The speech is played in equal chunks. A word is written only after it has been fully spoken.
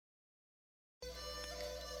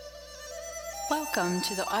Welcome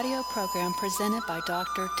to the audio program presented by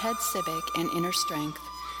Dr. Ted Sibbick and Inner Strength.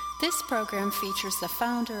 This program features the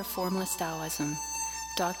founder of Formless Taoism.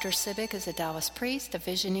 Dr. Sibbick is a Taoist priest, a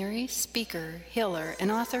visionary, speaker, healer, and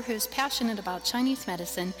author who's passionate about Chinese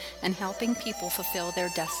medicine and helping people fulfill their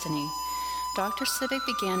destiny. Dr. Sibbick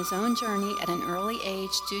began his own journey at an early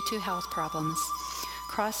age due to health problems.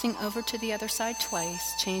 Crossing over to the other side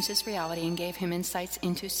twice changed his reality and gave him insights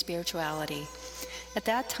into spirituality. At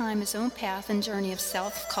that time, his own path and journey of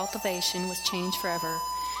self-cultivation was changed forever.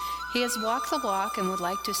 He has walked the walk and would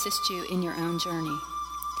like to assist you in your own journey.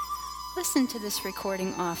 Listen to this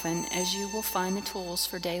recording often, as you will find the tools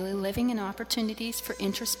for daily living and opportunities for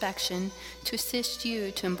introspection to assist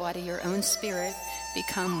you to embody your own spirit,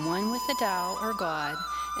 become one with the Tao or God,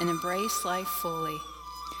 and embrace life fully.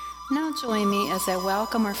 Now join me as I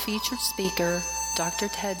welcome our featured speaker, Dr.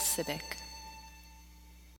 Ted Sibbick.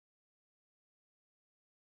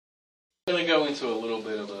 I'm going to go into a little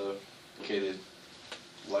bit of a complicated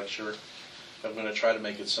lecture. I'm going to try to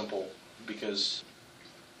make it simple because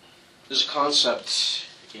there's a concept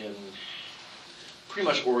in pretty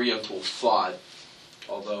much Oriental thought,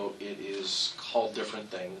 although it is called different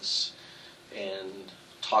things and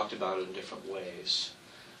talked about in different ways,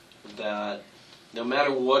 that no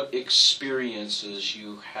matter what experiences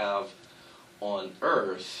you have on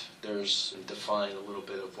Earth, there's define a little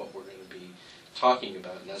bit of what we're going to be talking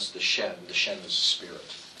about, and that's the Shen. The Shen is a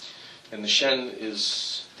spirit. And the Shen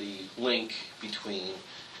is the link between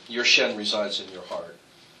your Shen resides in your heart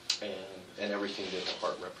and everything that the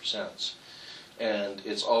heart represents. And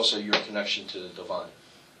it's also your connection to the divine.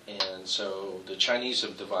 And so the Chinese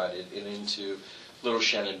have divided it into little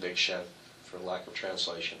Shen and big Shen, for lack of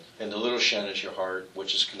translation. And the little Shen is your heart,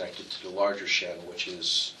 which is connected to the larger Shen, which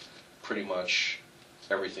is pretty much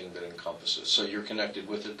everything that encompasses. So you're connected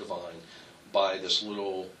with the divine by this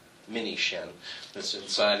little mini Shen that's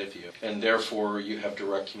inside of you. And therefore you have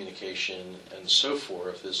direct communication and so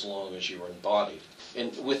forth as long as you are embodied.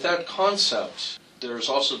 And with that concept, there's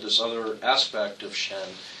also this other aspect of Shen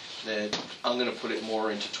that I'm going to put it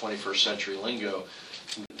more into 21st century lingo.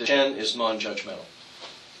 The Shen is non-judgmental.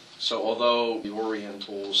 So although the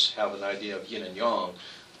Orientals have an idea of yin and yang,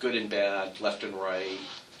 good and bad, left and right,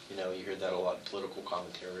 you hear that a lot in political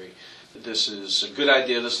commentary. This is a good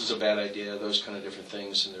idea, this is a bad idea, those kind of different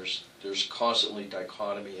things, and there's constantly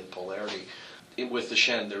dichotomy and polarity. With the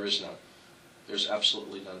Shen, there is none. There's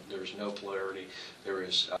absolutely none. There is no polarity. There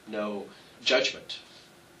is no judgment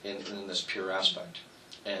in this pure aspect.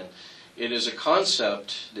 And it is a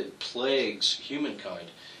concept that plagues humankind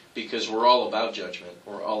because we're all about judgment.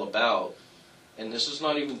 We're all about, and this is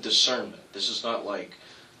not even discernment. This is not like,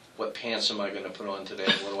 what pants am I going to put on today?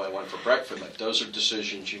 What do I want for breakfast? Like, those are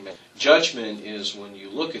decisions you make. Judgment is when you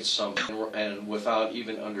look at something and without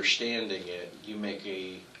even understanding it, you make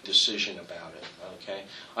a decision about it. Okay?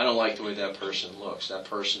 I don't like the way that person looks. That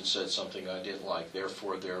person said something I didn't like.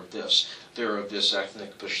 Therefore, they're of this. They're of this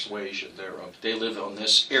ethnic persuasion. They live on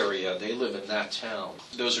this area. They live in that town.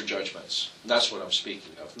 Those are judgments. That's what I'm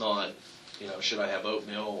speaking of. Not, should I have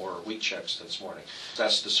oatmeal or wheat checks this morning?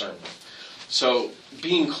 That's discernment. So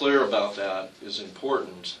being clear about that is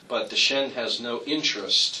important, but the Shen has no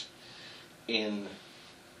interest in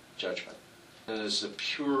judgment. It is the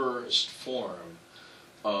purest form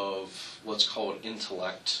of, let's call it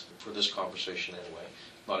intellect, for this conversation anyway,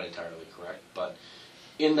 not entirely correct, but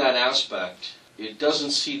in that aspect, it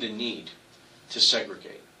doesn't see the need to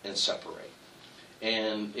segregate and separate.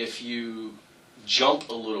 And if you jump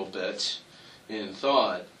a little bit in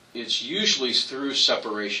thought, it's usually through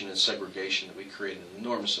separation and segregation that we create an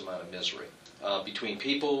enormous amount of misery between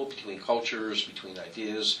people, between cultures, between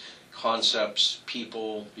ideas, concepts,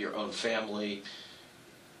 people, your own family.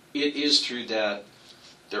 It is through that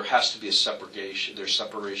there has to be a separation. There's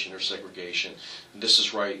separation or segregation. This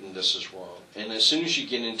is right and this is wrong. And as soon as you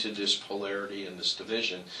get into this polarity and this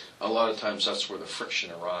division, a lot of times that's where the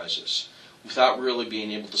friction arises. Without really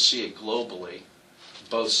being able to see it globally,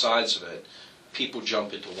 both sides of it, people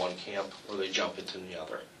jump into one camp or they jump into the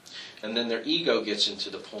other. And then their ego gets into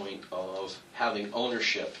the point of having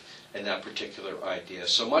ownership in that particular idea,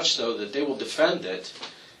 so much so that they will defend it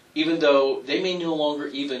even though they may no longer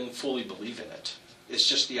even fully believe in it. It's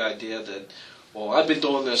just the idea that, well, I've been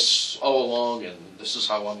doing this all along and this is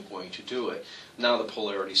how I'm going to do it. Now the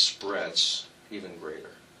polarity spreads even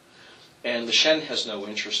greater. And the Shen has no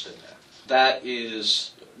interest in that. That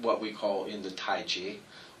is what we call in the Taiji,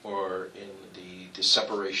 or in the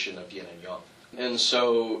separation of yin and yang. And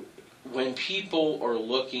so when people are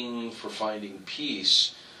looking for finding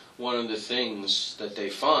peace, one of the things that they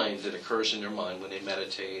find that occurs in their mind when they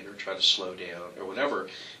meditate or try to slow down or whatever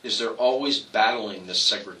is they're always battling this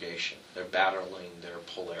segregation. They're battling their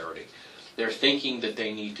polarity. They're thinking that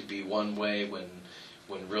they need to be one way when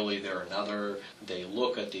really they're another. They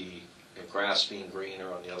look at the grass being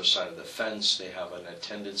greener on the other side of the fence. They have a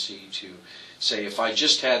tendency to say, if I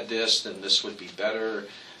just had this, then this would be better.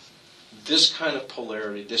 This kind of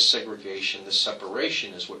polarity, this segregation, this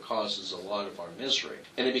separation is what causes a lot of our misery.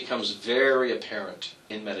 And it becomes very apparent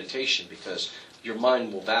in meditation because your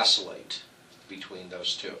mind will vacillate between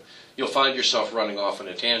those two. You'll find yourself running off on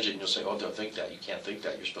a tangent and you'll say, oh, don't think that. You can't think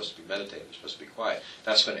that. You're supposed to be meditating. You're supposed to be quiet.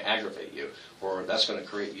 That's going to aggravate you, or that's going to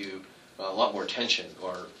create you a lot more tension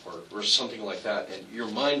or something like that. And your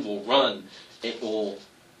mind will run. It will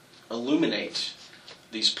illuminate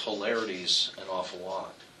these polarities an awful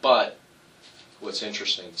lot. But what's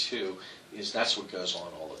interesting, too, is that's what goes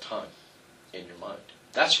on all the time in your mind.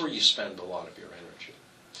 That's where you spend a lot of your energy,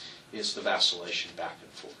 is the vacillation back and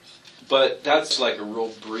forth. But that's like a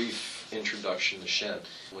real brief introduction to Shen.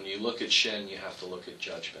 When you look at Shen, you have to look at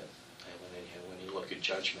judgment. And when you look at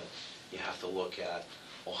judgment, you have to look at,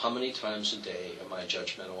 well, how many times a day am I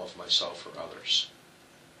judgmental of myself or others?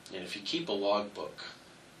 And if you keep a logbook,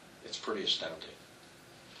 it's pretty astounding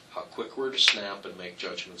how quick we're to snap and make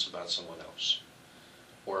judgments about someone else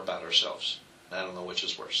or about ourselves. I don't know which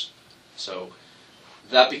is worse. So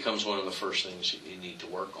that becomes one of the first things you need to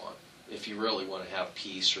work on. If you really want to have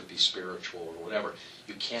peace or be spiritual or whatever,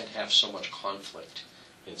 you can't have so much conflict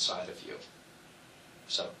inside of you.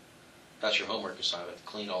 So that's your homework assignment.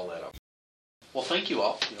 Clean all that up. Well, thank you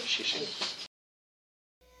all.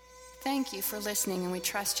 Thank you for listening, and we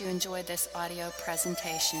trust you enjoyed this audio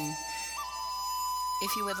presentation.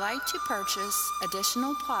 If you would like to purchase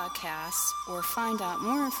additional podcasts or find out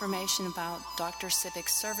more information about Dr.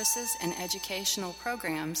 Sibik's services and educational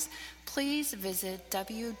programs, please visit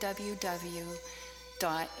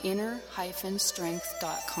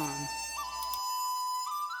www.inner-strength.com.